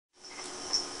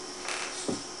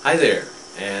Hi there,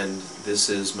 and this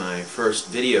is my first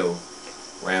video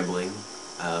rambling,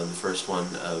 the first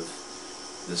one of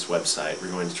this website. We're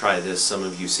going to try this. Some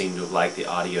of you seem to have liked the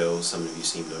audio, some of you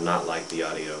seem to have not liked the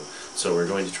audio, so we're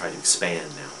going to try to expand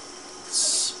now.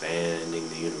 Expanding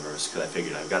the universe, because I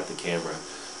figured I've got the camera,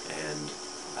 and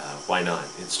why not?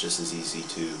 It's just as easy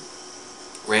to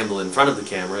ramble in front of the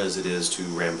camera as it is to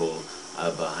ramble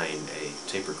behind a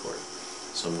tape recorder.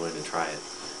 So I'm going to try it.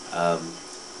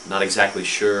 Not exactly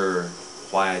sure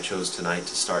why I chose tonight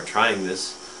to start trying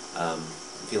this. I'm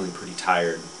feeling pretty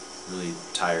tired, really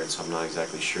tired, so I'm not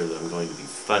exactly sure that I'm going to be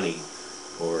funny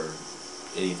or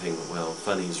anything. Well,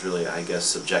 funny is really, I guess,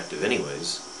 subjective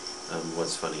anyways.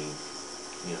 What's funny,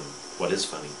 you know, what is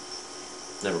funny?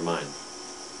 Never mind.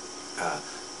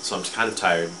 So I'm kind of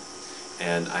tired,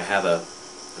 and I have a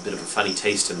bit of a funny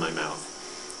taste in my mouth,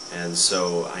 and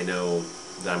so I know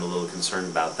that I'm a little concerned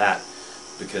about that,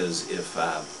 because if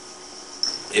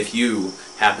you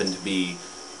happen to be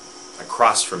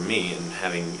across from me and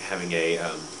having a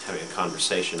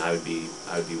conversation, I would be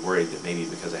worried that maybe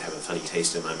because I have a funny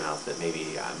taste in my mouth that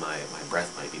maybe my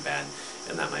breath might be bad,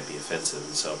 and that might be offensive,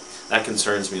 and so that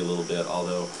concerns me a little bit.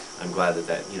 Although I'm glad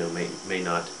that may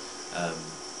not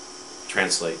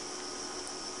translate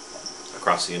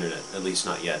across the internet, at least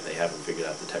not yet. They haven't figured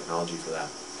out the technology for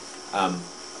that.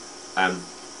 I'm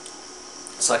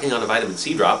sucking on a vitamin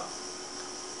C drop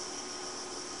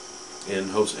in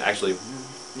hopes, actually,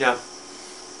 yeah,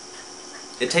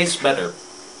 it tastes better.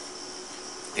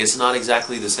 It's not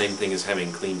exactly the same thing as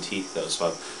having clean teeth, though,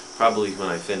 so probably when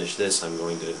I finish this I'm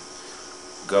going to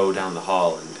go down the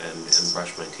hall and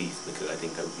brush my teeth, because I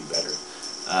think that would be better.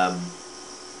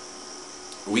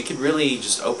 We could really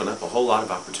just open up a whole lot of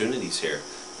opportunities here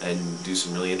and do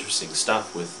some really interesting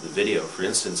stuff with the video. For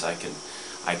instance, I can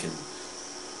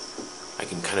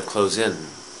kind of close in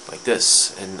like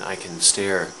this, and I can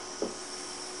stare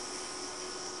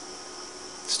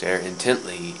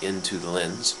intently into the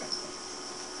lens.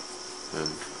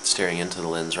 I'm staring into the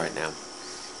lens right now,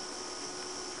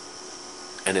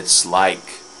 and it's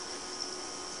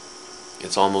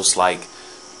almost like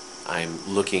I'm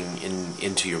looking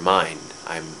into your mind.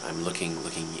 I'm looking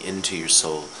into your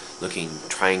soul,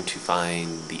 trying to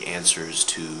find the answers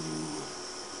to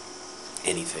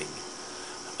anything.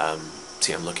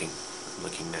 See, I'm looking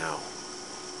now.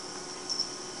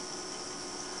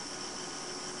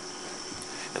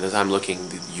 And as I'm looking,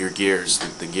 the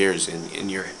gears in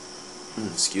your,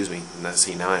 excuse me, and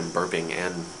see, now I'm burping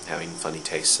and having funny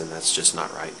tastes, and that's just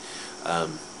not right.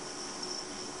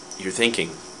 You're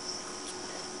thinking,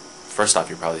 first off,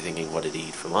 you're probably thinking, what did he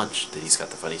eat for lunch? That he's got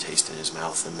the funny taste in his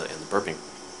mouth and the burping.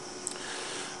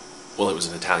 Well, it was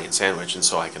an Italian sandwich, and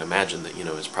so I can imagine that,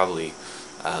 it's probably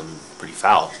pretty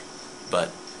foul.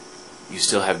 But you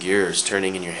still have gears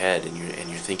turning in your head, and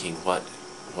you're thinking,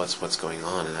 what's going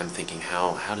on? And I'm thinking,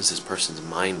 how does this person's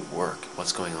mind work?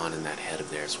 What's going on in that head of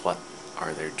theirs? What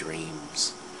are their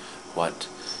dreams? What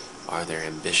are their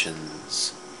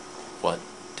ambitions? What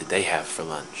did they have for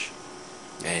lunch?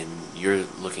 And you're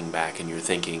looking back and you're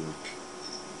thinking,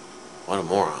 what a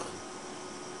moron.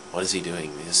 What is he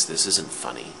doing? This isn't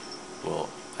funny. Well,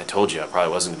 I told you I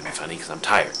probably wasn't going to be funny because I'm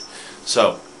tired.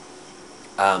 So,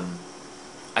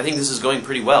 I think this is going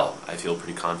pretty well. I feel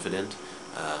pretty confident.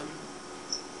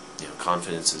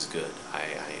 Confidence is good. I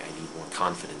need more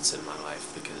confidence in my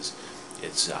life because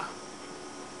it's a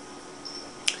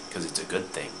good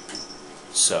thing.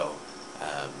 So,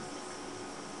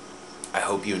 I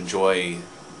hope you enjoy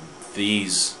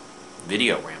these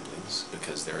video ramblings,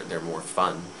 because they're more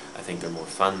fun. I think they're more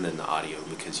fun than the audio,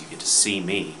 because you get to see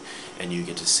me and you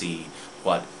get to see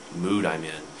what mood I'm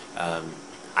in.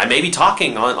 I may be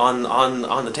talking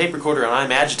on the tape recorder and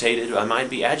I'm agitated. I might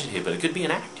be agitated, but it could be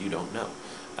an act. You don't know.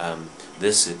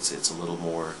 It's a little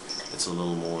more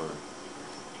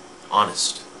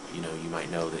honest. You might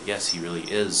know that yes, he really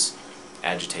is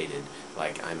agitated,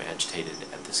 like I'm agitated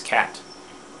at this cat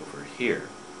over here,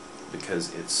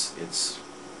 because it's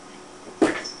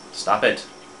stop it,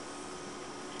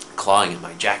 clawing at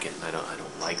my jacket, and I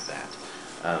don't like that.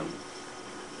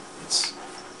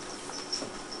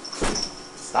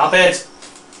 Stop it.